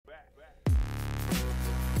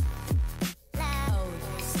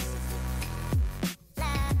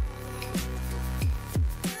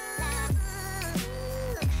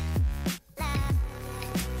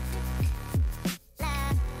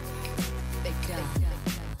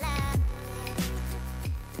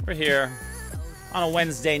We're here on a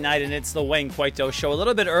Wednesday night, and it's the Wayne Coito Show. A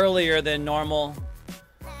little bit earlier than normal,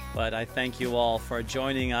 but I thank you all for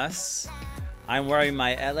joining us. I'm wearing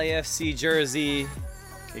my LAFC jersey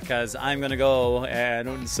because I'm going to go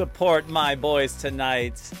and support my boys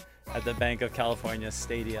tonight at the Bank of California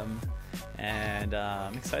Stadium. And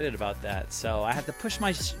I'm excited about that. So I had to push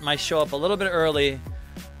my show up a little bit early.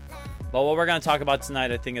 But what we're going to talk about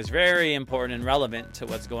tonight, I think, is very important and relevant to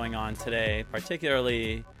what's going on today,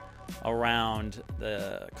 particularly around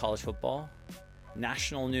the college football,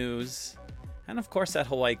 national news, and, of course, that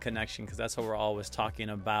Hawaii connection, because that's what we're always talking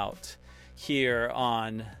about here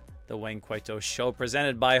on the Wayne Coito Show,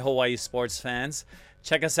 presented by Hawaii Sports Fans.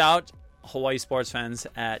 Check us out, Hawaii Sports Fans,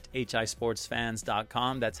 at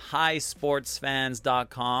hisportsfans.com. That's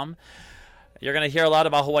highsportsfans.com. You're going to hear a lot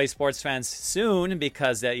about Hawaii Sports Fans soon,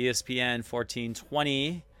 because that ESPN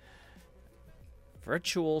 1420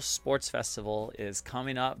 Virtual Sports Festival is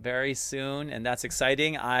coming up very soon, and that's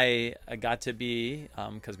exciting. I got to be,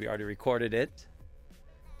 because we already recorded it.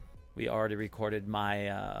 We already recorded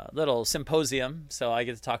my little symposium, so I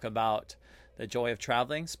get to talk about the joy of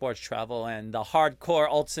traveling, sports travel, and the hardcore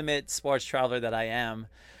ultimate sports traveler that I am,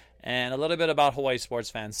 and a little bit about Hawaii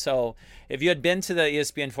Sports Fans. So if you had been to the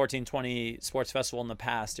ESPN 1420 Sports Festival in the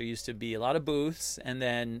past, there used to be a lot of booths, and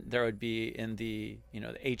then there would be in the,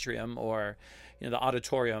 the atrium, or the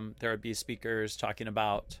auditorium, there would be speakers talking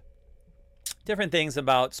about different things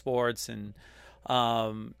about sports and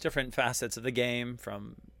different facets of the game,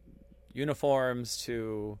 from uniforms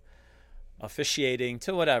to officiating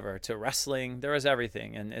to whatever, to wrestling. There was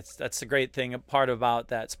everything, and that's a great thing, a part about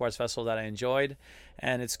that sports festival that I enjoyed.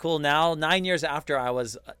 And it's cool now, 9 years after I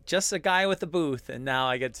was just a guy with a booth, and now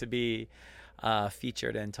I get to be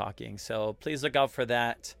featured and talking. So please look out for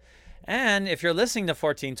that. And if you're listening to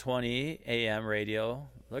 1420 AM radio,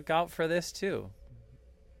 look out for this too,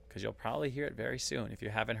 because you'll probably hear it very soon if you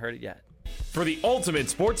haven't heard it yet. For the ultimate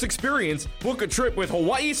sports experience, book a trip with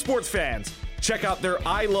Hawaii Sports Fans. Check out their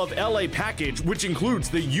I Love LA package, which includes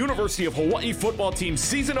the University of Hawaii football team's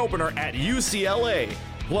season opener at UCLA,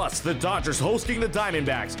 plus the Dodgers hosting the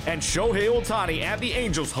Diamondbacks and Shohei Ohtani and the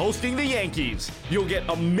Angels hosting the Yankees. You'll get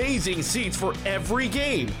amazing seats for every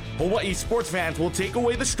game. Hawaii Sports Fans will take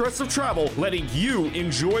away the stress of travel, letting you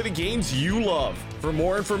enjoy the games you love. For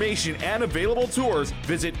more information and available tours,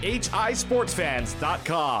 visit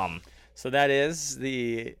hisportsfans.com. So that is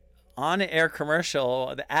the on-air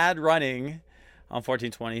commercial, the ad running on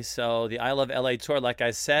 1420. So the I Love LA tour, like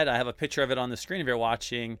I said, I have a picture of it on the screen if you're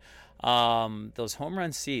watching. Those home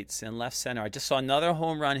run seats in left center. I just saw another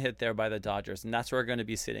home run hit there by the Dodgers, and that's where we're going to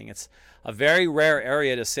be sitting. It's a very rare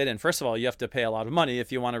area to sit in. First of all, you have to pay a lot of money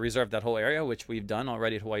if you want to reserve that whole area, which we've done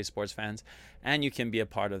already at Hawaii Sports Fans, and you can be a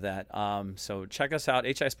part of that. So check us out,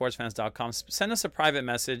 hisportsfans.com. Send us a private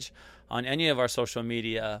message on any of our social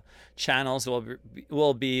media channels.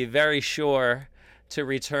 We'll be very sure to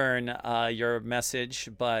return your message,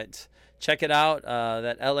 but check it out.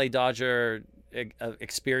 That LA Dodger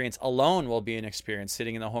experience alone will be an experience,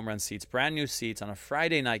 sitting in the home run seats, brand new seats on a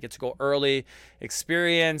Friday night. Get to go early,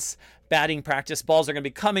 experience batting practice. Balls are going to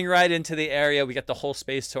be coming right into the area. We get the whole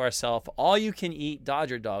space to ourselves. All you can eat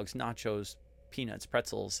Dodger dogs, nachos, peanuts,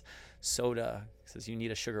 pretzels, soda, says you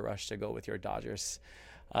need a sugar rush to go with your Dodgers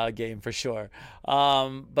game for sure.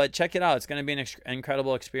 But check it out. It's going to be an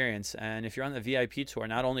incredible experience. And if you're on the VIP tour,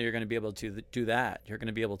 not only are you going to be able to do that, you're going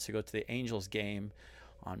to be able to go to the Angels game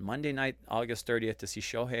on Monday night, August 30th, to see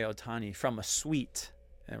Shohei Ohtani from a suite.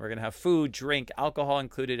 And we're going to have food, drink, alcohol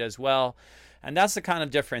included as well. And that's the kind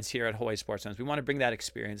of difference here at Hawaii Sports Fans. We want to bring that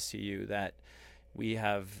experience to you that we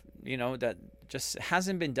have, that just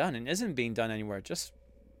hasn't been done and isn't being done anywhere. Just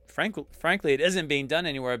frankly, it isn't being done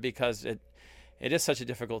anywhere because it is such a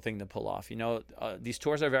difficult thing to pull off. These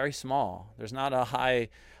tours are very small. There's not a high,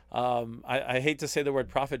 I hate to say the word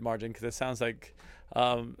profit margin, because it sounds like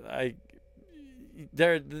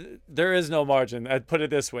there is no margin. I'd put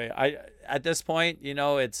it this way. At this point,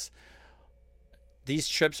 it's these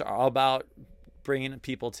trips are all about bringing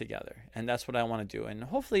people together, and that's what I want to do. And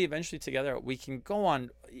hopefully, eventually, together, we can go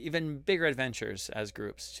on even bigger adventures as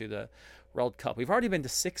groups to the World Cup. We've already been to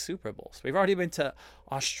 6 Super Bowls. We've already been to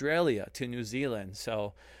Australia, to New Zealand.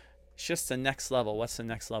 So it's just the next level. What's the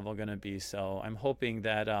next level going to be? So I'm hoping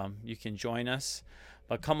that you can join us.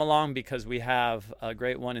 But come along, because we have a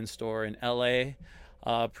great one in store in LA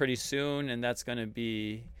pretty soon, and that's going to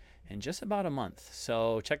be in just about a month.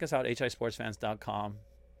 So check us out, hisportsfans.com.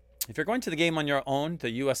 If you're going to the game on your own,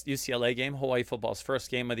 the UCLA game, Hawaii football's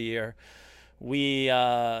first game of the year, we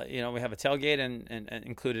have a tailgate and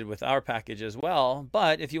included with our package as well.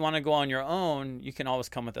 But if you want to go on your own, you can always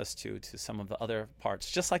come with us too to some of the other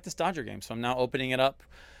parts, just like this Dodger game. So I'm now opening it up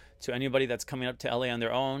to anybody that's coming up to LA on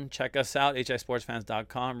their own. Check us out,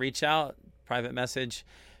 hisportsfans.com. Reach out, private message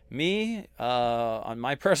me on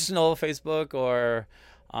my personal Facebook or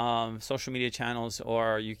social media channels,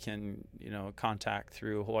 or you can contact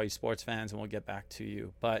through Hawaii Sports Fans and we'll get back to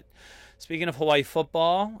you. But speaking of Hawaii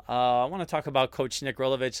football, I want to talk about Coach Nick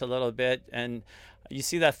Rolovich a little bit. And you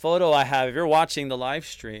see that photo I have. If you're watching the live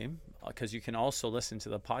stream, because you can also listen to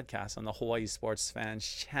the podcast on the Hawaii Sports Fans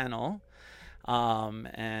channel,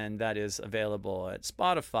 and that is available at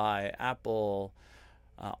Spotify, Apple,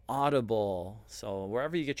 Audible. So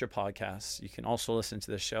wherever you get your podcasts, you can also listen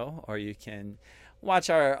to the show, or you can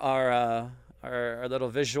watch our little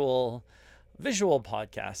visual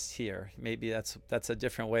podcast here. Maybe that's a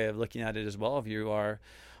different way of looking at it as well. If you are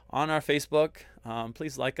on our Facebook,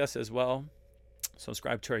 please like us as well.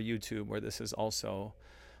 Subscribe to our YouTube, where this is also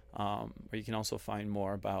where you can also find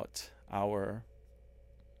more about our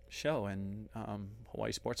show and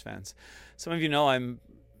Hawaii Sports Fans. Some of you know I'm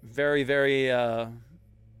very, very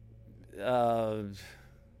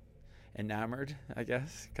enamored, I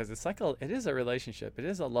guess, because it is a relationship. It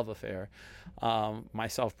is a love affair.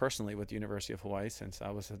 Myself personally with the University of Hawaii, since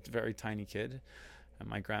I was a very tiny kid, and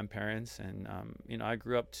my grandparents, and I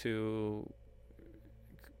grew up to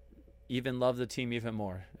even love the team even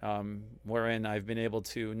more. Wherein I've been able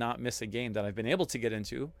to not miss a game that I've been able to get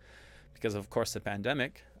into because of course the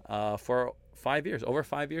pandemic for 5 years, over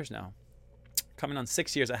 5 years now. Coming on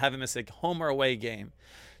 6 years, I haven't missed a home or away game.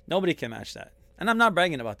 Nobody can match that. And I'm not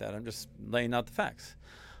bragging about that. I'm just laying out the facts.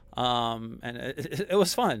 And it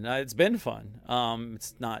was fun. It's been fun.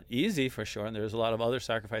 It's not easy for sure. And there's a lot of other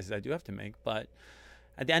sacrifices I do have to make. But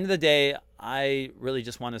at the end of the day, I really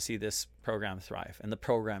just want to see this program thrive, and the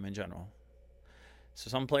program in general. So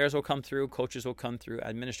some players will come through, coaches will come through,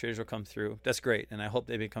 administrators will come through. That's great. And I hope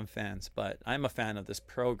they become fans. But I'm a fan of this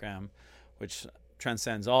program, which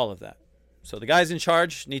transcends all of that. So the guys in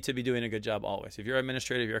charge need to be doing a good job always. If you're an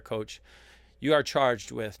administrator, if you're a coach, you are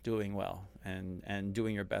charged with doing well and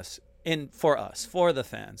doing your best for us, for the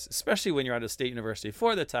fans, especially when you're at a state university,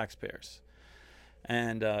 for the taxpayers.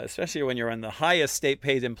 And especially when you're on the highest state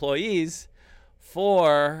paid employees,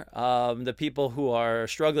 for the people who are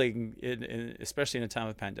struggling, especially in a time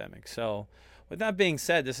of pandemic. So with that being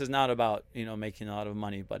said, this is not about making a lot of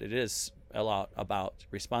money, but it is a lot about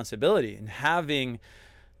responsibility and having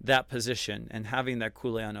that position and having that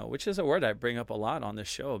kuleana, which is a word I bring up a lot on this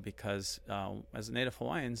show because as Native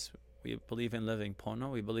Hawaiians, we believe in living pono.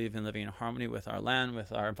 We believe in living in harmony with our land,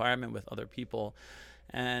 with our environment, with other people.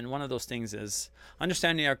 And one of those things is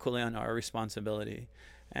understanding our kuleana, our responsibility.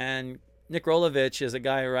 And Nick Rolovich is a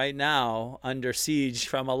guy right now under siege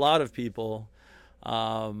from a lot of people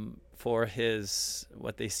for his,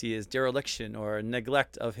 what they see as dereliction or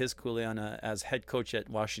neglect of his kuleana as head coach at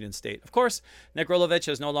Washington State. Of course, Nick Rolovich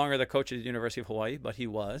is no longer the coach at the University of Hawaii, but he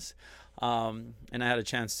was. And I had a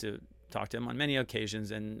chance to talk to him on many occasions,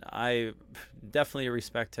 and I definitely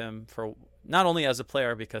respect him for not only as a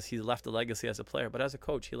player, because he left a legacy as a player, but as a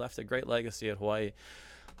coach. He left a great legacy at Hawaii.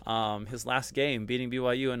 His last game, beating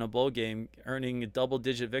BYU in a bowl game, earning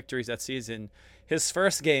double-digit victories that season. His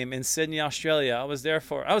first game in Sydney, Australia, I was there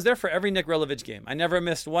for every Nick Rolovich game. I never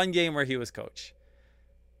missed one game where he was coach.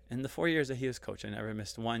 In the 4 years that he was coach, I never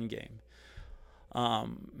missed one game. I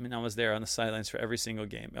was there on the sidelines for every single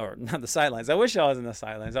game, or not the sidelines. I wish I was in the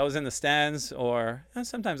sidelines. I was in the stands, or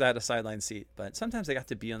sometimes I had a sideline seat, but sometimes I got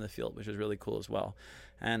to be on the field, which was really cool as well.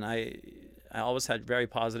 And I always had very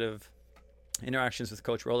positive interactions with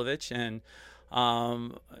Coach Rolovich, and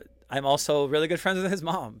I'm also really good friends with his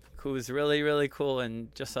mom, who's really, really cool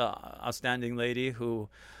and just an outstanding lady who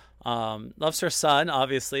loves her son,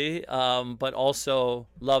 obviously, but also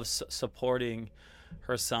loves supporting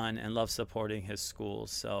her son and loves supporting his school.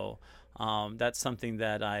 So that's something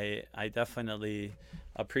that I definitely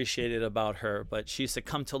appreciated about her. But she used to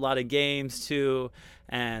come to a lot of games too,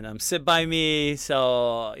 and sit by me.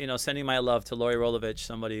 So sending my love to Lori Rolovich,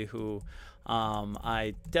 somebody who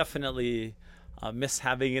I definitely miss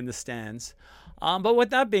having in the stands. But with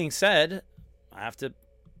that being said, I have to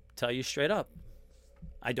tell you straight up,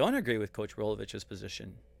 I don't agree with Coach Rolovich's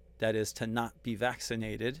position. That is to not be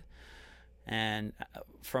vaccinated. And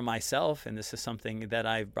for myself, and this is something that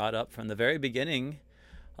I've brought up from the very beginning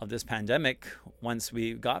of this pandemic, once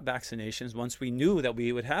we got vaccinations, once we knew that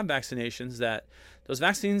we would have vaccinations, that those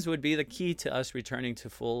vaccines would be the key to us returning to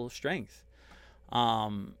full strength.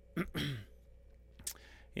 It's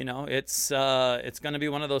going to be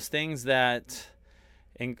one of those things that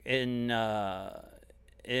in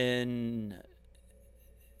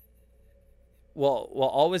will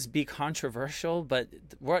always be controversial, but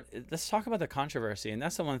let's talk about the controversy. And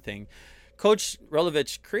that's the one thing. Coach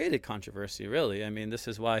Rolovich created controversy, really. I mean, this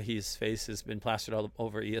is why his face has been plastered all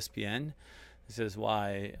over ESPN. This is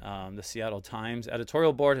why the Seattle Times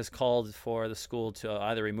editorial board has called for the school to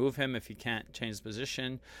either remove him if he can't change his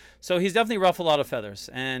position. So he's definitely ruffled a lot of feathers.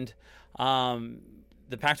 And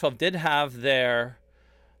the Pac-12 did have their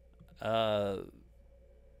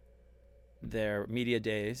media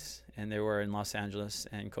days, and they were in Los Angeles,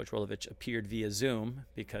 and Coach Rolovich appeared via Zoom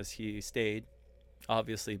because he stayed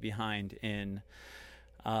obviously behind in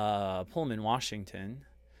Pullman, Washington.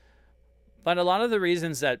 But a lot of the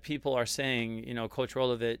reasons that people are saying, Coach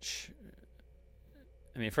Rolovich,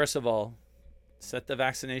 I mean, first of all, set the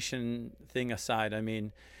vaccination thing aside. I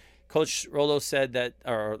mean, Coach Rolo said that,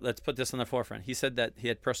 or let's put this on the forefront. He said that he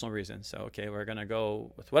had personal reasons. So, okay, we're going to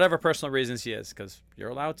go with whatever personal reasons he has, because you're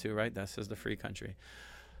allowed to, right? This is the free country.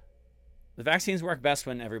 The vaccines work best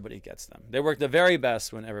when everybody gets them. They work the very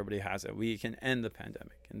best when everybody has it. We can end the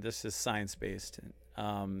pandemic, and this is science-based.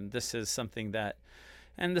 This is something that,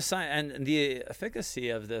 and the efficacy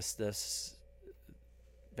of this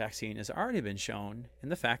vaccine has already been shown in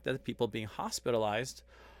the fact that the people being hospitalized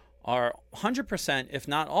are 100%, if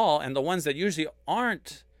not all, and the ones that usually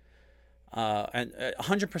aren't,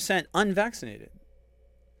 100% unvaccinated.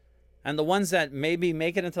 And the ones that maybe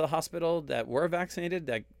make it into the hospital that were vaccinated,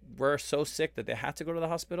 that were so sick that they had to go to the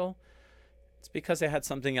hospital, it's because they had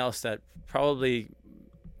something else that probably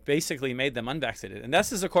basically made them unvaccinated. And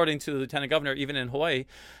this is according to the Lieutenant Governor, even in Hawaii,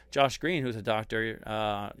 Josh Green, who's a doctor.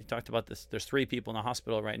 He talked about this. There's 3 people in the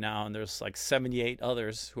hospital right now, and there's like 78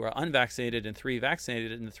 others who are unvaccinated and 3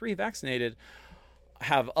 vaccinated. And the 3 vaccinated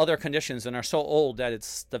have other conditions and are so old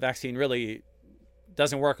that the vaccine really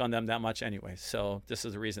doesn't work on them that much anyway. So this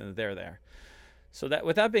is the reason that they're there. So that,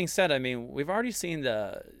 with that being said, I mean, we've already seen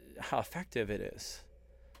how effective it is.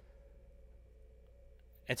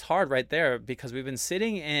 It's hard right there because we've been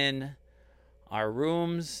sitting in our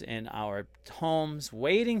rooms, in our homes,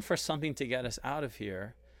 waiting for something to get us out of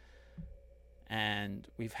here. And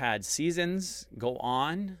we've had seasons go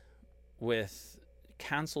on with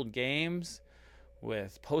canceled games,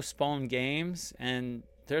 with postponed games, and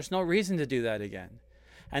there's no reason to do that again.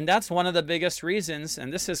 And that's one of the biggest reasons,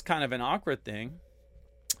 and this is kind of an awkward thing,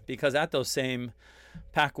 because at those same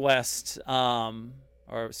Pac West,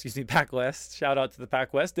 Pac West, shout out to the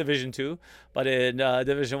Pac West, Division 2, but in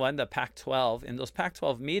Division 1, the Pac-12, in those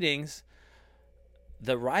Pac-12 meetings,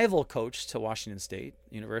 the rival coach to Washington State,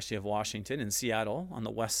 University of Washington in Seattle, on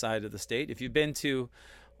the west side of the state. If you've been to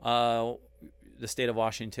the state of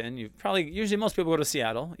Washington, usually most people go to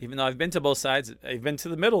Seattle, even though I've been to both sides. I've been to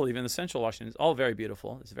the middle, even the central Washington. It's all very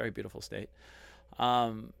beautiful. It's a very beautiful state.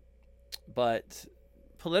 But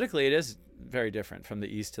politically, it is very different from the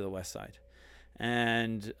east to the west side.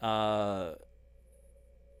 And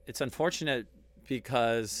it's unfortunate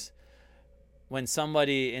because when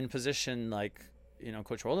somebody in position like,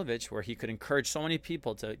 Coach Rolovich, where he could encourage so many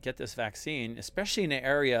people to get this vaccine, especially in an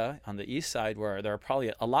area on the east side where there are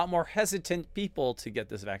probably a lot more hesitant people to get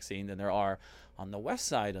this vaccine than there are on the west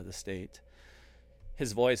side of the state,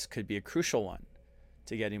 his voice could be a crucial one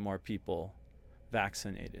to getting more people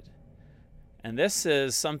vaccinated. And this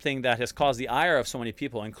is something that has caused the ire of so many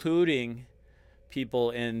people, including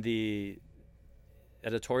people in the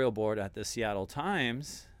editorial board at the Seattle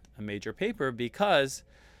Times, a major paper, because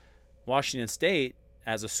Washington State,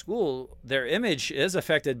 as a school, their image is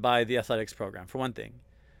affected by the athletics program, for one thing.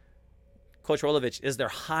 Coach Rolovich is their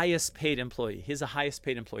highest paid employee. He's the highest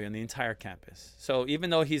paid employee on the entire campus. So even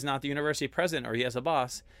though he's not the university president or he has a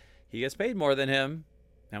boss, he gets paid more than him.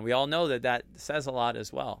 And we all know that says a lot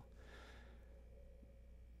as well.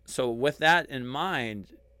 So with that in mind,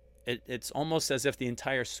 it's almost as if the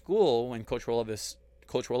entire school, when Coach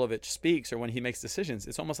Rolovich speaks or when he makes decisions,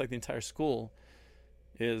 it's almost like the entire school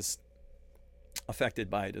is affected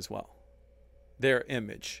by it as well. Their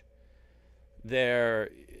image. They're,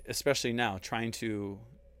 especially now, trying to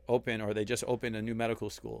open, or they just opened a new medical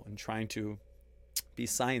school and trying to be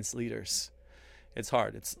science leaders. It's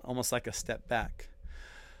hard. It's almost like a step back.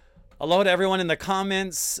 Aloha to everyone in the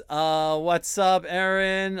comments. What's up,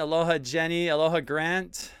 Aaron? Aloha, Jenny. Aloha,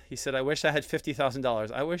 Grant. He said, I wish I had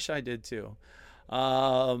 $50,000. I wish I did too.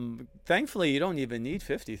 Thankfully, you don't even need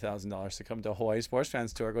 $50,000 to come to Hawaii Sports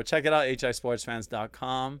Fans Tour. Go check it out,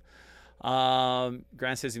 hisportsfans.com.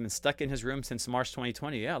 Grant says he's been stuck in his room since March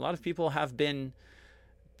 2020. Yeah, a lot of people have been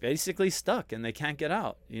basically stuck and they can't get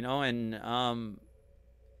out, and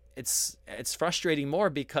it's frustrating more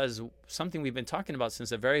because something we've been talking about since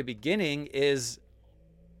the very beginning is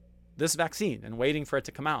this vaccine and waiting for it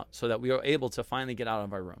to come out so that we are able to finally get out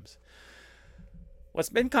of our rooms. What's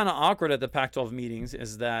been kind of awkward at the Pac-12 meetings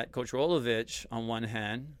is that Coach Rolovich, on one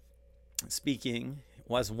hand, speaking,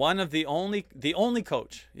 was one of the only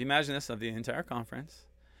coach, imagine this, of the entire conference.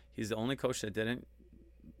 He's the only coach that didn't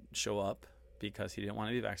show up because he didn't want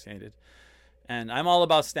to be vaccinated. And I'm all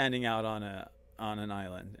about standing out on an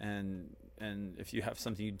island, and if you have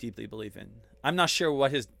something you deeply believe in. I'm not sure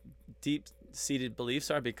what his deep-seated beliefs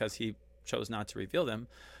are because he chose not to reveal them.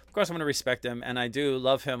 Of course, I'm going to respect him, and I do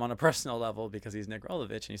love him on a personal level because he's Nick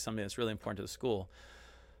Rolovich, and he's somebody that's really important to the school.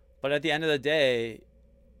 But at the end of the day,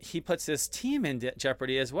 he puts his team in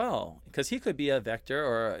jeopardy as well, because he could be a vector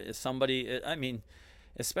or somebody. I mean,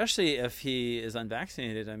 especially if he is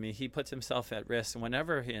unvaccinated. I mean, he puts himself at risk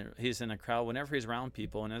whenever he's in a crowd, whenever he's around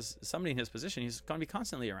people. And as somebody in his position, he's going to be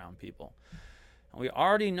constantly around people. And we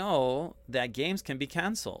already know that games can be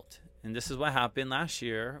canceled. And this is what happened last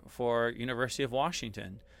year for University of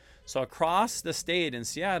Washington. So across the state in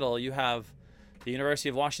Seattle, you have the University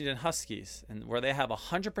of Washington Huskies, and where they have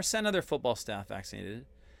 100% of their football staff vaccinated,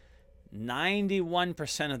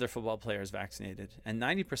 91% of their football players vaccinated, and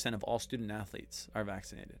 90% of all student athletes are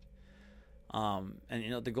vaccinated. And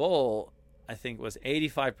the goal, I think, was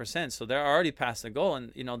 85%. So they're already past the goal,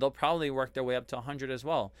 and they'll probably work their way up to 100 as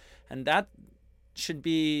well. And that should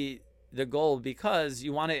be the goal, because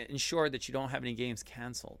you want to ensure that you don't have any games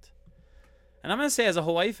canceled. And I'm going to say, as a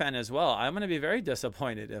Hawaii fan as well, I'm going to be very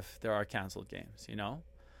disappointed if there are canceled games. I'm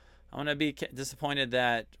going to be disappointed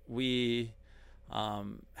that we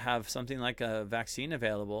have something like a vaccine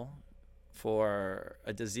available for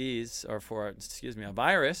a disease, or for, a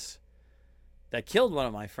virus that killed one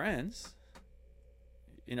of my friends.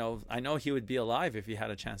 I know he would be alive if he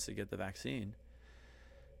had a chance to get the vaccine.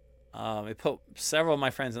 It put several of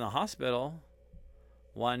my friends in the hospital.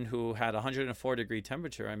 One who had 104-degree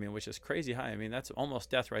temperature, which is crazy high. That's almost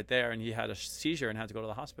death right there. And he had a seizure and had to go to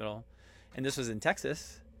the hospital. And this was in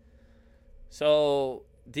Texas. So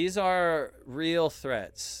these are real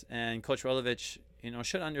threats. And Coach Rolovich,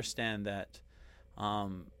 should understand that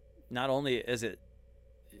not only is it,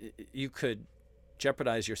 you could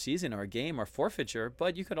jeopardize your season or a game or forfeiture,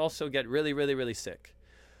 but you could also get really, really, really sick.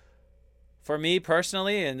 For me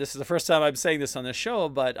personally, and this is the first time I'm saying this on the show,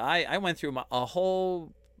 but I went through a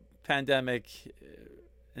whole pandemic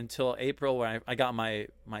until April, where I got my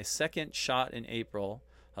second shot in April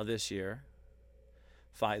of this year,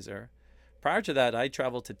 Pfizer. Prior to that, I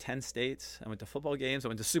traveled to 10 states. I went to football games. I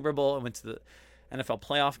went to Super Bowl. I went to the NFL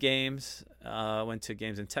playoff games. I went to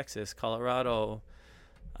games in Texas, Colorado.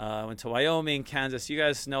 I went to Wyoming, Kansas. You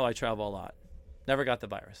guys know I travel a lot. Never got the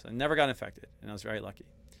virus. I never got infected, and I was very lucky.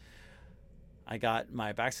 I got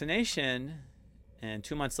my vaccination, and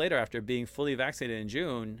 2 months later, after being fully vaccinated in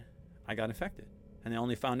June, I got infected. And I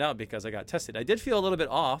only found out because I got tested. I did feel a little bit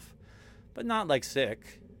off, but not like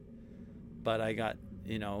sick. But I got,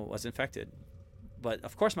 was infected. But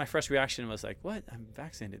of course, my first reaction was like, what? I'm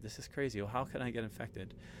vaccinated. This is crazy. Well, how can I get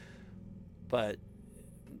infected? But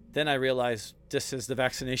then I realized this is the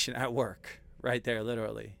vaccination at work, right there,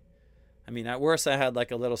 literally. At worst, I had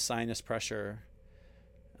like a little sinus pressure,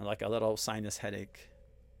 like a little sinus headache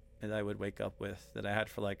that I would wake up with, that I had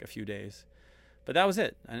for like a few days. But that was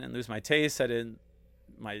it. I didn't lose my taste. I didn't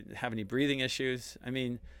have any breathing issues.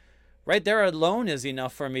 Right there alone is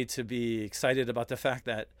enough for me to be excited about the fact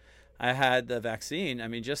that I had the vaccine.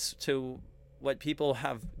 Just to what people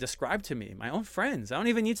have described to me, my own friends. I don't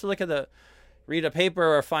even need to read a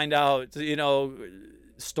paper or find out,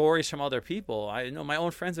 stories from other people. I know my own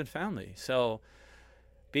friends and family. So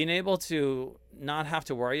being able to not have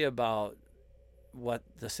to worry about what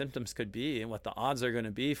the symptoms could be and what the odds are going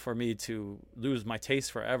to be for me to lose my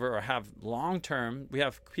taste forever or have long-term. We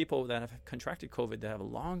have people that have contracted COVID that have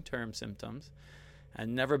long-term symptoms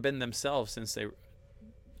and never been themselves since they,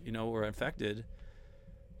 were infected.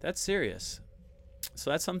 That's serious.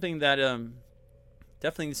 So that's something that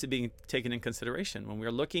definitely needs to be taken in consideration when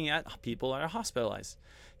we're looking at people that are hospitalized.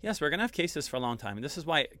 Yes, we're going to have cases for a long time. And this is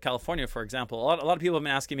why California, for example, a lot of people have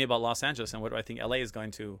been asking me about Los Angeles and what do I think LA is going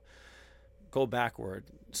to go backward,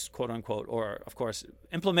 quote unquote, or of course,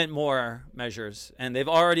 implement more measures. And they've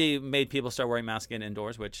already made people start wearing masks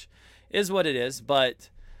indoors, which is what it is. But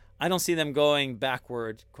I don't see them going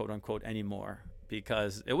backward, quote unquote, anymore,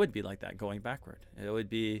 because it would be like that, going backward. It would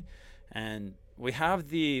be, and we have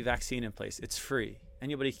the vaccine in place. It's free.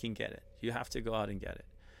 Anybody can get it. You have to go out and get it.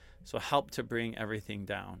 So help to bring everything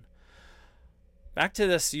down. Back to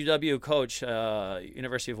this UW coach,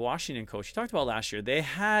 University of Washington coach. He talked about last year. They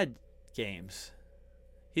had games.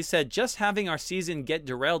 He said, just having our season get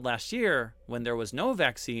derailed last year when there was no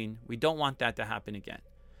vaccine, we don't want that to happen again.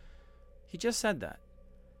 He just said that.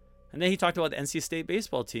 And then he talked about the NC State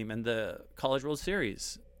baseball team and the College World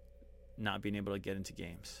Series not being able to get into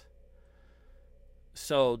games.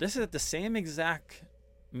 So this is at the same exact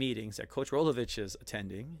meetings that Coach Rolovich is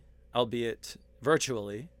attending, albeit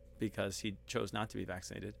virtually because he chose not to be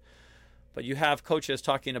vaccinated. But you have coaches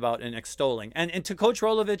talking about and extolling. And to Coach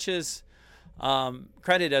Rolovich's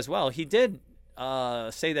credit as well, he did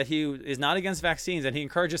say that he is not against vaccines and he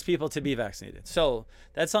encourages people to be vaccinated. So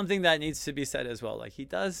that's something that needs to be said as well. Like he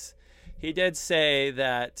did say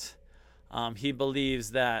that he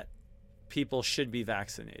believes that people should be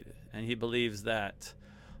vaccinated, and he believes that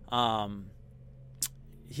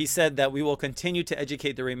he said that we will continue to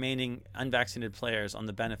educate the remaining unvaccinated players on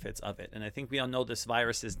the benefits of it. And I think we all know this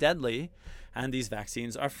virus is deadly and these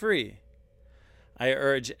vaccines are free. I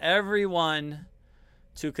urge everyone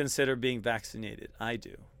to consider being vaccinated. I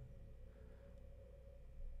do.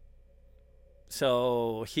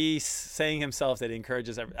 So he's saying himself that he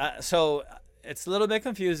encourages so it's a little bit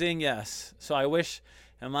confusing, yes. So I wish,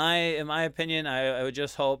 in my opinion, I would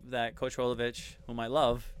just hope that Coach Rolovich, whom I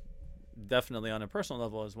love, definitely on a personal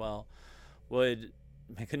level as well, would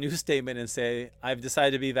make a new statement and say, I've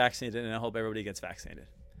decided to be vaccinated and I hope everybody gets vaccinated.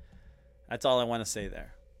 That's all I want to say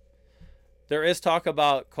there. There is talk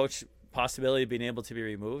about Coach possibility of being able to be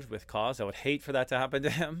removed with cause. I would hate for that to happen to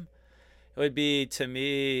him. It would be, to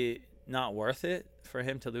me, not worth it for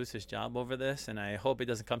him to lose his job over this, and I hope it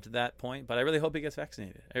doesn't come to that point, but I really hope he gets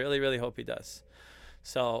vaccinated. I really, really hope he does.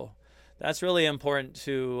 So that's really important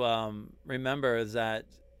to remember, is that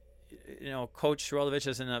Coach Rolovich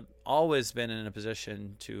has always been in a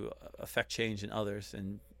position to affect change in others,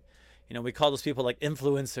 and we call those people like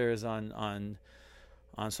influencers on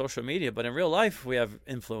social media, but in real life we have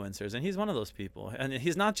influencers, and he's one of those people. And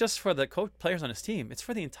he's not just for the players on his team; it's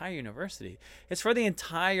for the entire university. It's for the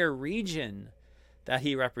entire region that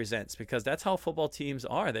he represents, because that's how football teams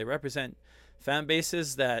are. They represent fan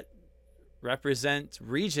bases that represent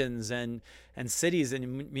regions and cities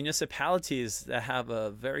and municipalities that have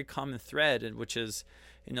a very common thread, which is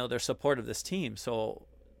their support of this team. So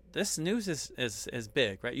this news is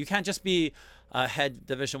big, right? You can't just be a head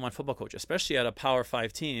Division I football coach, especially at a Power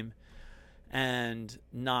 5 team, and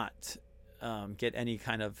not get any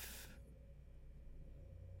kind of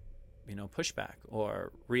pushback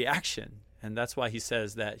or reaction. And that's why he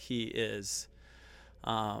says that he is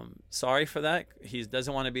sorry for that. He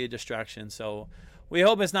doesn't want to be a distraction. So we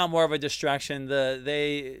hope it's not more of a distraction.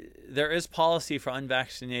 There is policy for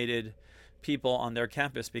unvaccinated people on their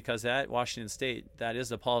campus, because at Washington State, that is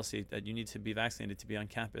the policy that you need to be vaccinated to be on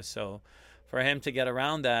campus. So for him to get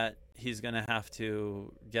around that, he's going to have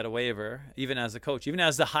to get a waiver, even as a coach, even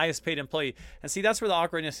as the highest paid employee. And see, that's where the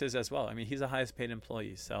awkwardness is as well. I mean, he's the highest paid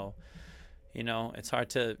employee. So, it's hard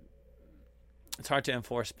to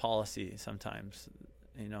enforce policy sometimes,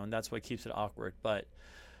 and that's what keeps it awkward. But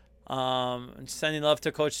sending love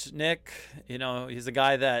to Coach Nick. He's a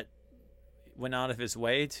guy that went out of his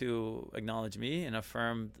way to acknowledge me and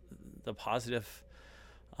affirm the positive,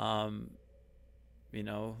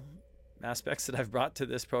 aspects that I've brought to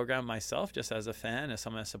this program myself, just as a fan, as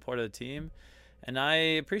someone that supported the team. And I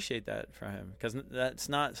appreciate that for him, because that's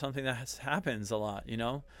not something that happens a lot,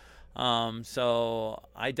 So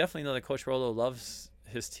I definitely know that Coach Rolo loves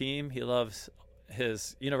his team. He loves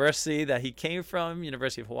his university that he came from,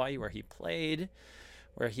 University of Hawaii, where he played,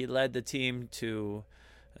 where he led the team to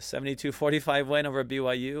a 72-45 win over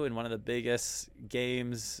BYU in one of the biggest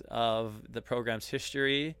games of the program's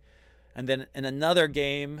history. And then in another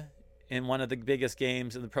game, in one of the biggest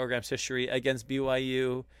games in the program's history against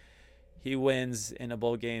BYU, he wins in a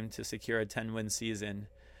bowl game to secure a 10-win season.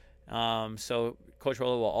 So Coach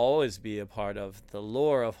Rolo will always be a part of the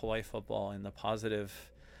lore of Hawaii football and the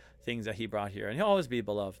positive things that he brought here, and he'll always be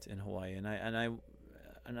beloved in Hawaii. And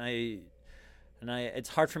I, it's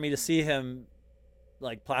hard for me to see him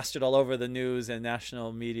like plastered all over the news and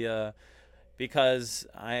national media, because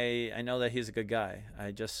I know that he's a good guy.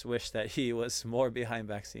 I just wish that he was more behind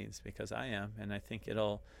vaccines, because I am, and I think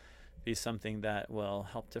it'll be something that will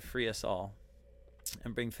help to free us all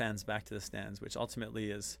and bring fans back to the stands, which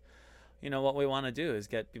ultimately is, what we want to do, is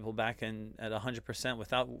get people back in at 100%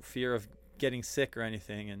 without fear of getting sick or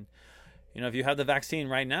anything. And, if you have the vaccine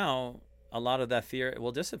right now, a lot of that fear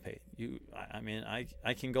will dissipate.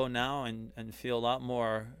 I can go now and feel a lot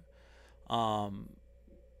more,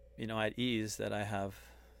 at ease that I have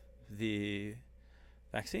the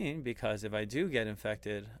vaccine, because if I do get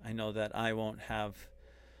infected, I know that I won't have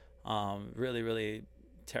really, really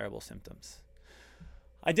terrible symptoms.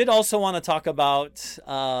 I did also want to talk about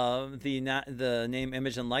the name,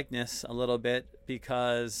 image, and likeness a little bit,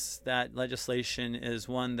 because that legislation is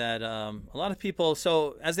one that a lot of people.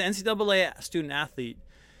 So, as the NCAA student athlete,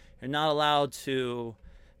 you're not allowed to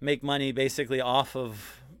make money basically off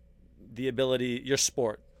of the ability, your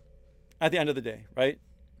sport, at the end of the day, right?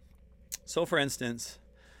 So, for instance,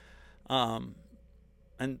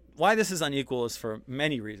 and why this is unequal is for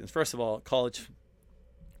many reasons. First of all, college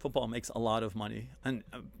football makes a lot of money, and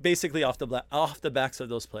basically off the backs of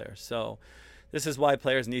those players. So this is why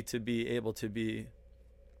players need to be able to be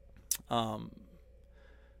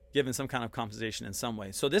given some kind of compensation in some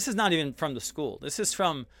way. So this is not even from the school. This is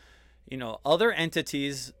from, other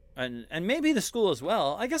entities, and maybe the school as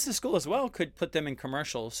well. I guess the school as well could put them in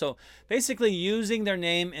commercials. So basically using their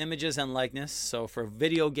name, images, and likeness. So for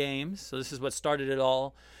video games. So this is what started it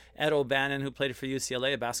all. Ed O'Bannon, who played for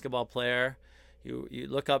UCLA, a basketball player. You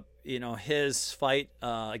look up, his fight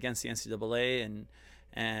against the NCAA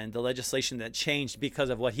and the legislation that changed because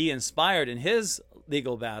of what he inspired in his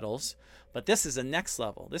legal battles. But this is the next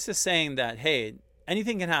level. This is saying that, hey,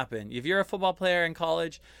 anything can happen. If you're a football player in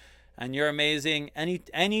college and you're amazing,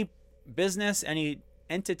 any business, any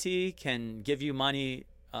entity can give you money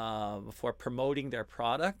for promoting their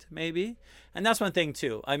product, maybe. And that's one thing,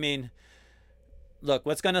 too. I mean, look,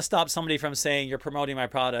 what's going to stop somebody from saying you're promoting my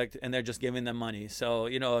product and they're just giving them money? So,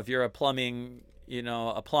 if you're a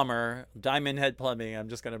plumber, Diamond Head Plumbing, I'm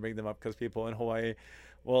just going to bring them up because people in Hawaii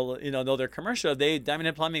will, know their commercial. Diamond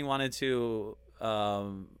Head Plumbing wanted to,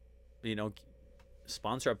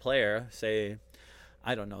 sponsor a player, say,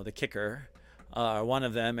 I don't know, the kicker, one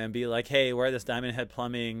of them, and be like, hey, wear this Diamond Head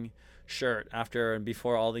Plumbing shirt after and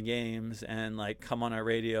before all the games, and like come on our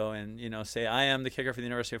radio and, say, I am the kicker for the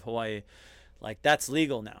University of Hawaii. Like, that's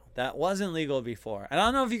legal now. That wasn't legal before. And I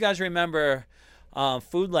don't know if you guys remember,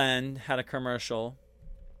 Foodland had a commercial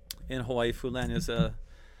in Hawaii. Foodland is a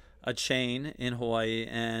chain in Hawaii,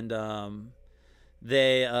 and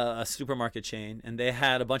they a supermarket chain, and they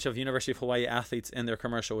had a bunch of University of Hawaii athletes in their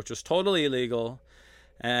commercial, which was totally illegal,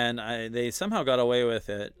 and they somehow got away with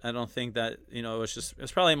it. I don't think that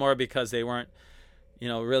it's probably more because they weren't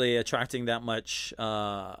really attracting that much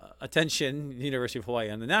attention, University of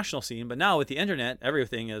Hawaii, on the national scene. But now with the internet,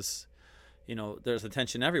 everything is, there's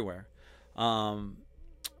attention everywhere.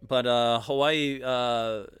 But Hawaii,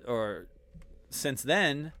 or since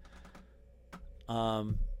then,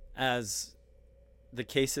 as the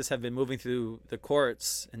cases have been moving through the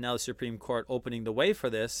courts, and now the Supreme Court opening the way for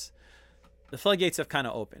this, the floodgates have kind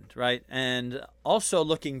of opened, right? And also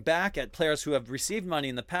looking back at players who have received money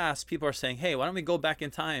in the past, people are saying, hey, why don't we go back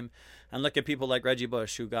in time and look at people like Reggie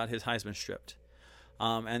Bush, who got his Heisman stripped.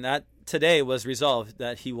 And that today was resolved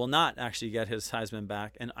that he will not actually get his Heisman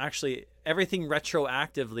back. And actually everything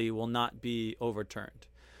retroactively will not be overturned.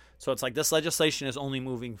 So it's like this legislation is only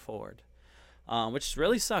moving forward, which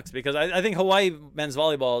really sucks, because I think Hawaii men's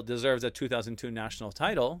volleyball deserves a 2002 national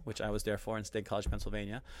title, which I was there for in State College,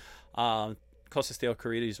 Pennsylvania. Kostas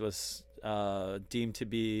Theocharides was deemed to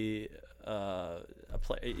be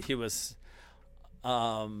he was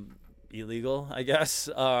illegal, I guess,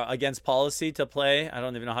 against policy to play. I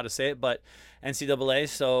don't even know how to say it, but NCAA,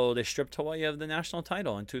 so they stripped Hawaii of the national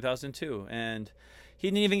title in 2002, and he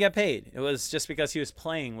didn't even get paid. It was just because he was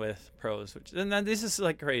playing with pros, and this is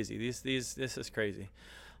like crazy. This is crazy.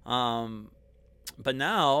 But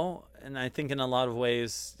now, and I think in a lot of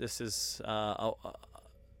ways, this is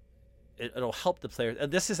it'll help the players.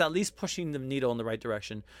 This is at least pushing the needle in the right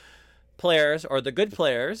direction. Players, or the good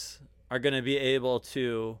players, are going to be able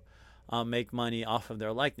to make money off of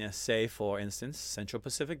their likeness. Say, for instance, Central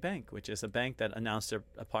Pacific Bank, which is a bank that announced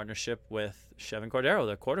a partnership with Chevin Cordero,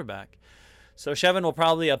 the quarterback. So Chevin will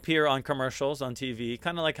probably appear on commercials on TV,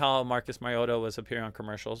 kind of like how Marcus Mariota was appearing on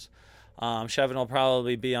commercials. Chevin will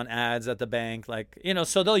probably be on ads at the bank,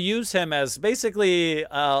 so they'll use him as basically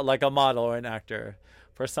like a model or an actor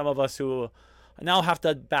for some of us who now have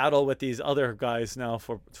to battle with these other guys now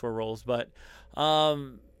for roles. But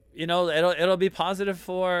it'll be positive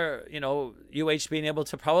for UH being able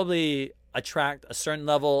to probably attract a certain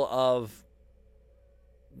level of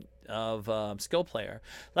skill player.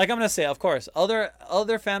 Like I'm gonna say, of course,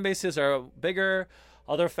 other fan bases are bigger,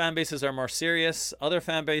 other fan bases are more serious, other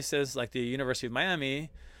fan bases like the University of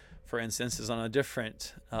Miami, for instance, is on a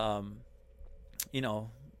different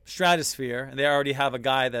stratosphere, and they already have a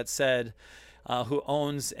guy that said who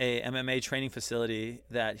owns a MMA training facility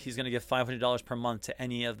that he's going to give $500 per month to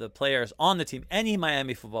any of the players on the team, any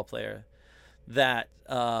Miami football player that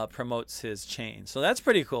promotes his chain. So that's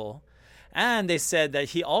pretty cool. And they said that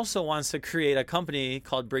he also wants to create a company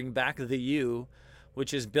called Bring Back the U,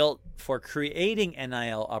 which is built for creating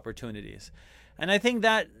NIL opportunities. And I think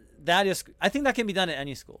that can be done at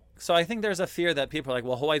any school. So I think there's a fear that people are like,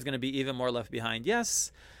 well, Hawaii's going to be even more left behind.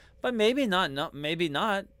 Yes, but maybe not. No, maybe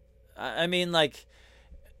not. I mean, like,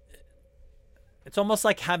 it's almost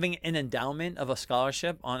like having an endowment of a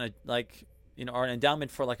scholarship on a, like, you know, or an endowment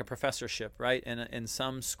for like a professorship, right? And in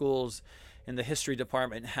some schools, in the history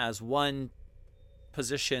department has one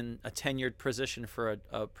position, a tenured position for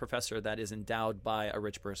a professor that is endowed by a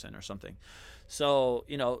rich person or something. So,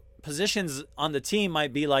 you know, positions on the team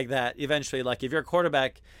might be like that eventually. Like if you're a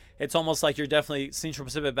quarterback, it's almost like you're definitely, Central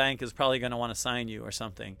Pacific Bank is probably going to want to sign you or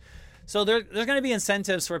something. So there's going to be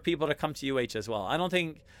incentives for people to come to UH as well. I don't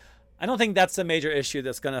think that's the major issue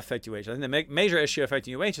that's going to affect UH. I think the major issue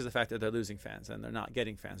affecting UH is the fact that they're losing fans and they're not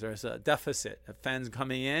getting fans. There's a deficit of fans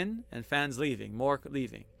coming in and fans leaving, more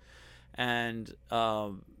leaving. And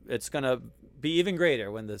it's going to be even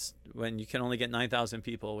greater when you can only get 9,000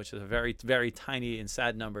 people, which is a very, very tiny and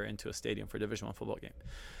sad number, into a stadium for a Division I football game.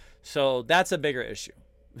 So that's a bigger issue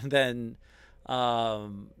than,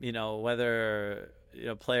 you know, whether, you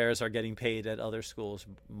know, players are getting paid at other schools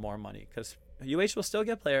more money, because UH will still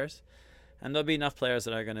get players, and there'll be enough players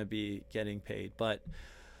that are going to be getting paid. But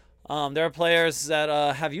there are players that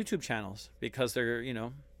have YouTube channels because they're, you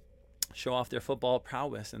know, show off their football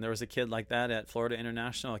prowess. And there was a kid like that at Florida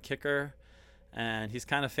International, a kicker, and he's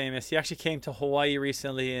kind of famous. He actually came to Hawaii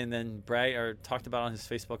recently and then talked about on his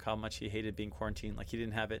Facebook how much he hated being quarantined, like he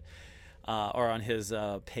didn't have it, or on his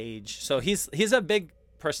page. So he's a big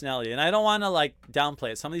personality, and I don't want to like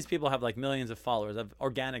downplay it. Some of these people have like millions of followers, of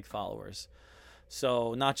organic followers.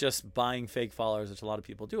 So not just buying fake followers, which a lot of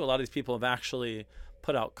people do. A lot of these people have actually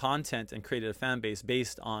put out content and created a fan base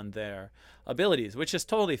based on their abilities, which is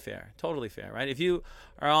totally fair, right? If you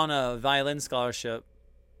are on a violin scholarship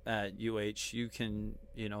at UH, you can,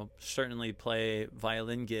 you know, certainly play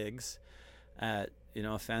violin gigs at, you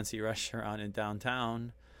know, a fancy restaurant in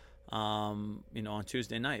downtown, you know, on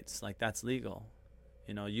Tuesday nights. Like, that's legal.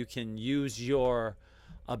 You know, you can use your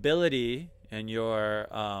ability and your,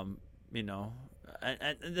 you know,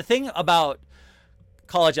 and the thing about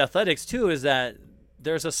college athletics too is that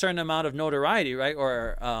there's a certain amount of notoriety, right?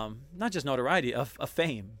 Or not just notoriety, of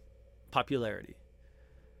fame, popularity,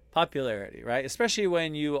 right? Especially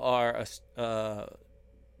when you are,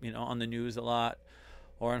 you know, on the news a lot,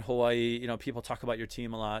 or in Hawaii, you know, people talk about your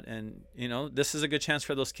team a lot, and you know, this is a good chance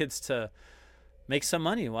for those kids to make some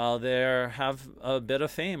money while they have a bit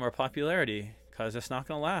of fame or popularity, because it's not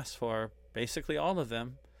going to last for basically all of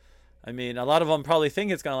them. I mean, a lot of them probably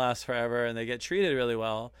think it's going to last forever, and they get treated really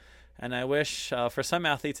well. And I wish for some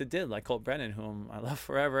athletes it did, like Colt Brennan, whom I love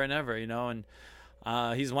forever and ever, you know.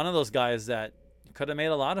 And he's one of those guys that could have made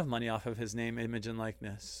a lot of money off of his name, image, and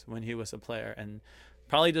likeness when he was a player, and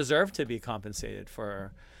probably deserved to be compensated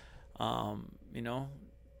for, you know,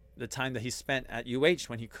 the time that he spent at UH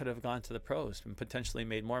when he could have gone to the pros and potentially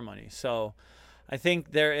made more money. So I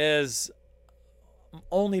think there is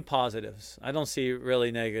only positives. I don't see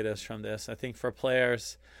really negatives from this. I think for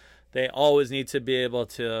players, they always need to be able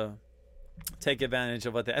to take advantage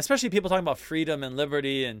of what they, especially people talking about freedom and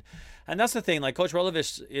liberty, and that's the thing. Like Coach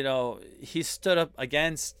Rolovich, you know, he stood up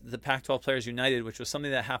against the Pac-12 Players United, which was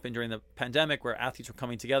something that happened during the pandemic, where athletes were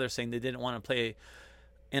coming together saying they didn't want to play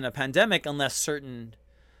in a pandemic unless certain,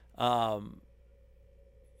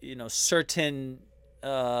 you know, certain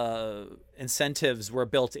incentives were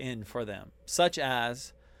built in for them, such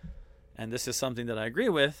as, and this is something that I agree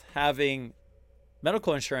with, having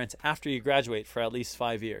medical insurance after you graduate for at least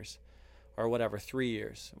 5 years, or whatever, 3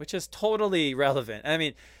 years, which is totally relevant. I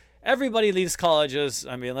mean, everybody leaves colleges.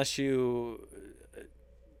 I mean, unless you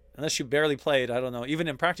barely played, I don't know, even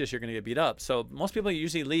in practice, you're going to get beat up. So most people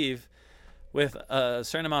usually leave with a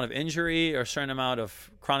certain amount of injury or a certain amount of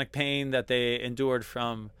chronic pain that they endured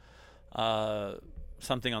from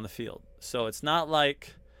something on the field. So it's not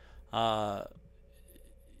like, you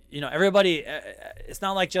know, everybody, it's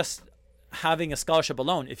not like just having a scholarship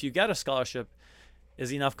alone. If you get a scholarship,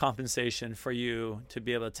 is enough compensation for you to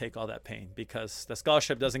be able to take all that pain, because the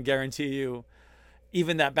scholarship doesn't guarantee you,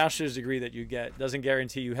 even that bachelor's degree that you get doesn't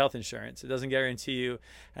guarantee you health insurance. It doesn't guarantee you.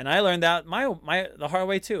 And I learned that the hard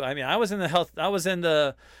way too. I mean, I was in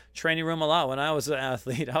the training room a lot when I was an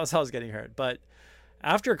athlete. I was getting hurt. But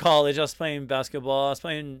after college, I was playing basketball. I was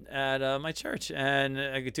playing at my church, and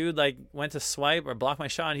a dude like went to swipe or block my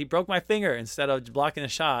shot, and he broke my finger. Instead of blocking a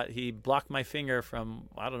shot, he blocked my finger from,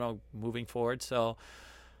 I don't know, moving forward. So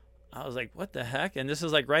I was like, what the heck? And this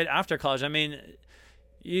is like right after college. I mean,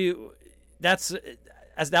 that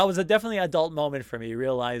was a definitely adult moment for me,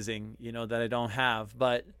 realizing, you know, that I don't have.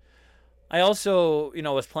 But I also,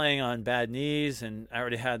 was playing on bad knees, and I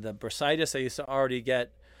already had the bursitis. I used to already get,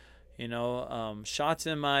 shots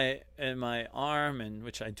in my arm, and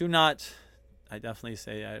which I do not. I definitely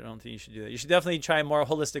say I don't think you should do that. You should definitely try more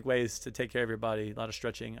holistic ways to take care of your body. A lot of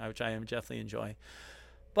stretching, which I definitely enjoy.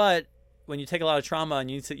 But when you take a lot of trauma and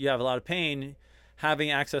you have a lot of pain, having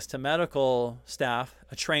access to medical staff,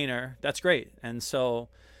 a trainer, that's great. And so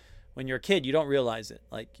when you're a kid, you don't realize it.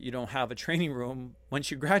 Like, you don't have a training room once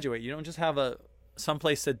you graduate. You don't just have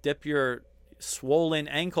someplace to dip your swollen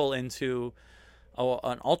ankle into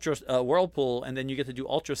an whirlpool, and then you get to do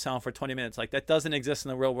ultrasound for 20 minutes. Like, that doesn't exist in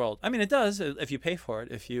the real world. I mean, it does if you pay for it.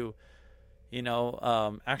 If you,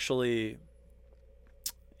 actually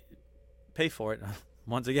pay for it.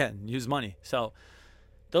 Once again, use money. So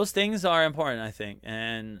those things are important, I think.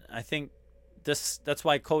 And I think that's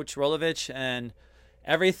why Coach Rolovich and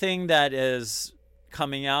everything that is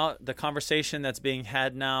coming out, the conversation that's being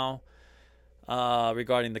had now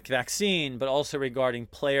regarding the vaccine, but also regarding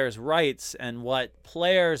players' rights and what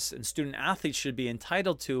players and student athletes should be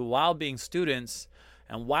entitled to while being students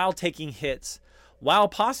and while taking hits, while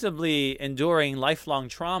possibly enduring lifelong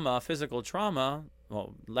trauma, physical trauma,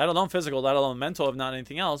 well, let alone physical, let alone mental, if not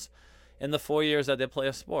anything else, in the 4 years that they play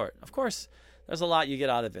a sport. Of course, there's a lot you get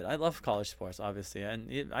out of it. I love college sports, obviously,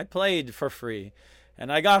 and I played for free. And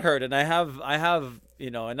I got hurt, and I have,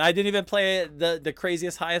 and I didn't even play at the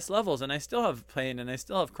craziest, highest levels, and I still have pain, and I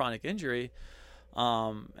still have chronic injury,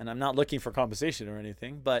 and I'm not looking for compensation or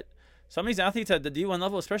anything. But some of these athletes at the D1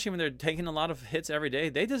 level, especially when they're taking a lot of hits every day,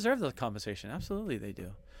 they deserve the compensation. Absolutely, they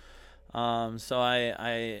do. So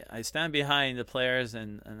I stand behind the players,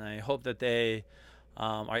 and I hope that they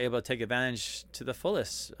are able to take advantage to the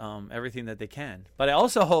fullest, everything that they can. But I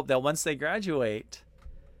also hope that once they graduate,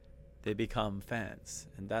 they become fans.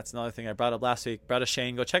 And that's another thing I brought up last week. Brought up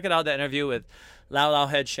Shane. Go check it out, that interview with Lao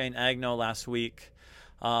head Shane Agno last week.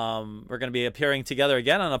 We're going to be appearing together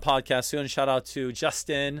again on a podcast soon. Shout out to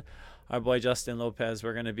Justin, our boy Justin Lopez.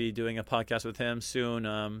 We're going to be doing a podcast with him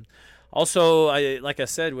soon. Also, like I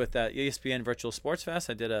said, with that ESPN Virtual Sports Fest,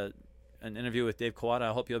 I did an interview with Dave Kawada.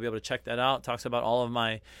 I hope you'll be able to check that out. Talks about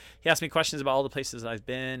he asked me questions about all the places I've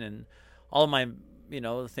been and all of my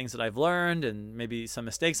the things that I've learned and maybe some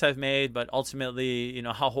mistakes I've made, but ultimately,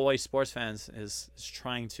 how Hawaii Sports Fans is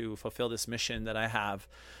trying to fulfill this mission that I have,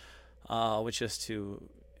 which is to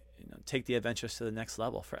take the adventures to the next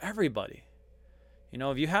level for everybody.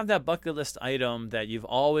 If you have that bucket list item that you've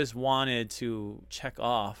always wanted to check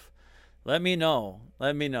off, let me know.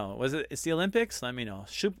 It's the Olympics? Let me know.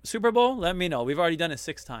 Super Bowl? Let me know. We've already done it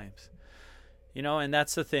 6 times. And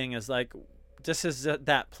that's the thing, is like, this is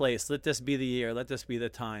that place. Let this be the year. Let this be the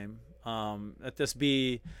time. Let this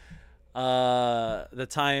be the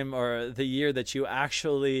time or the year that you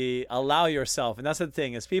actually allow yourself. And that's the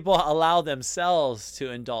thing, is people allow themselves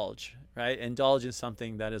to indulge, right? Indulge in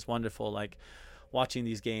something that is wonderful, like watching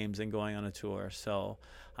these games and going on a tour. So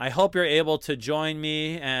I hope you're able to join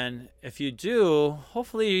me. And if you do,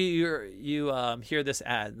 hopefully you hear this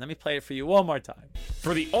ad. Let me play it for you one more time.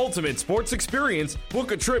 For the ultimate sports experience,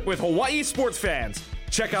 book a trip with Hawaii Sports Fans.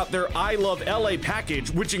 Check out their I Love LA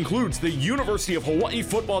package, which includes the University of Hawaii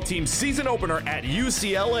football team's season opener at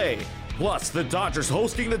UCLA. Plus, the Dodgers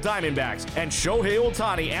hosting the Diamondbacks and Shohei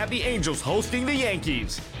Ohtani and the Angels hosting the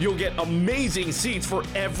Yankees. You'll get amazing seats for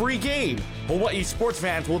every game. Hawaii Sports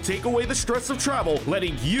Fans will take away the stress of travel,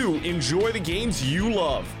 letting you enjoy the games you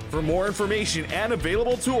love. For more information and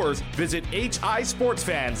available tours, visit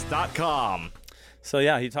hisportsfans.com. So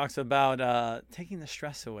yeah, he talks about taking the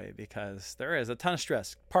stress away, because there is a ton of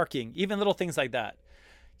stress. Parking, even little things like that,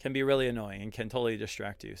 can be really annoying and can totally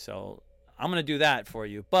distract you. So I'm going to do that for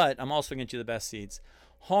you, but I'm also going to get you the best seats.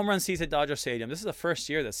 Home run seats at Dodger Stadium. This is the first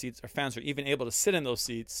year that fans are even able to sit in those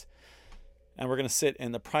seats, and we're going to sit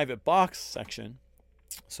in the private box section.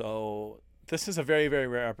 So this is a very, very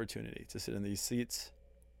rare opportunity to sit in these seats.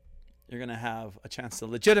 You're going to have a chance to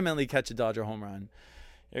legitimately catch a Dodger home run.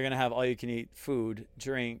 You're going to have all-you-can-eat food,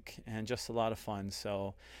 drink, and just a lot of fun.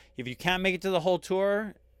 So if you can't make it to the whole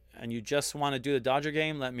tour and you just want to do the Dodger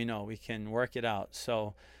game, let me know. We can work it out.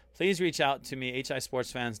 So please reach out to me,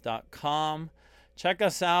 hisportsfans.com. Check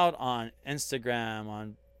us out on Instagram,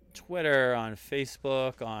 on Twitter, on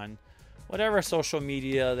Facebook, on whatever social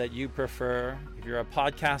media that you prefer. If you're a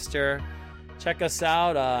podcaster, check us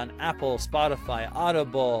out on Apple, Spotify,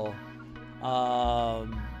 Audible,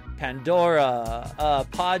 Pandora,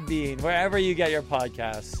 Podbean, wherever you get your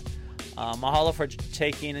podcasts. Mahalo for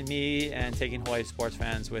taking me and taking Hawaii Sports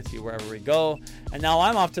Fans with you wherever we go. And now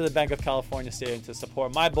I'm off to the Bank of California Stadium to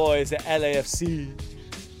support my boys at LAFC.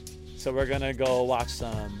 So we're going to go watch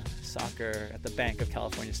some soccer at the Bank of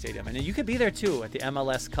California Stadium. And you could be there too at the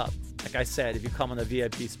MLS Cup. Like I said, if you come on the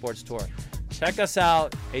VIP Sports Tour. Check us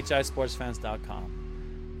out,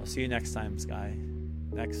 hisportsfans.com. We'll see you next time, Sky.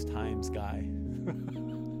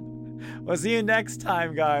 We'll see you next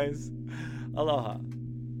time, guys. Aloha.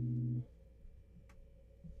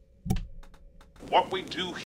 What we do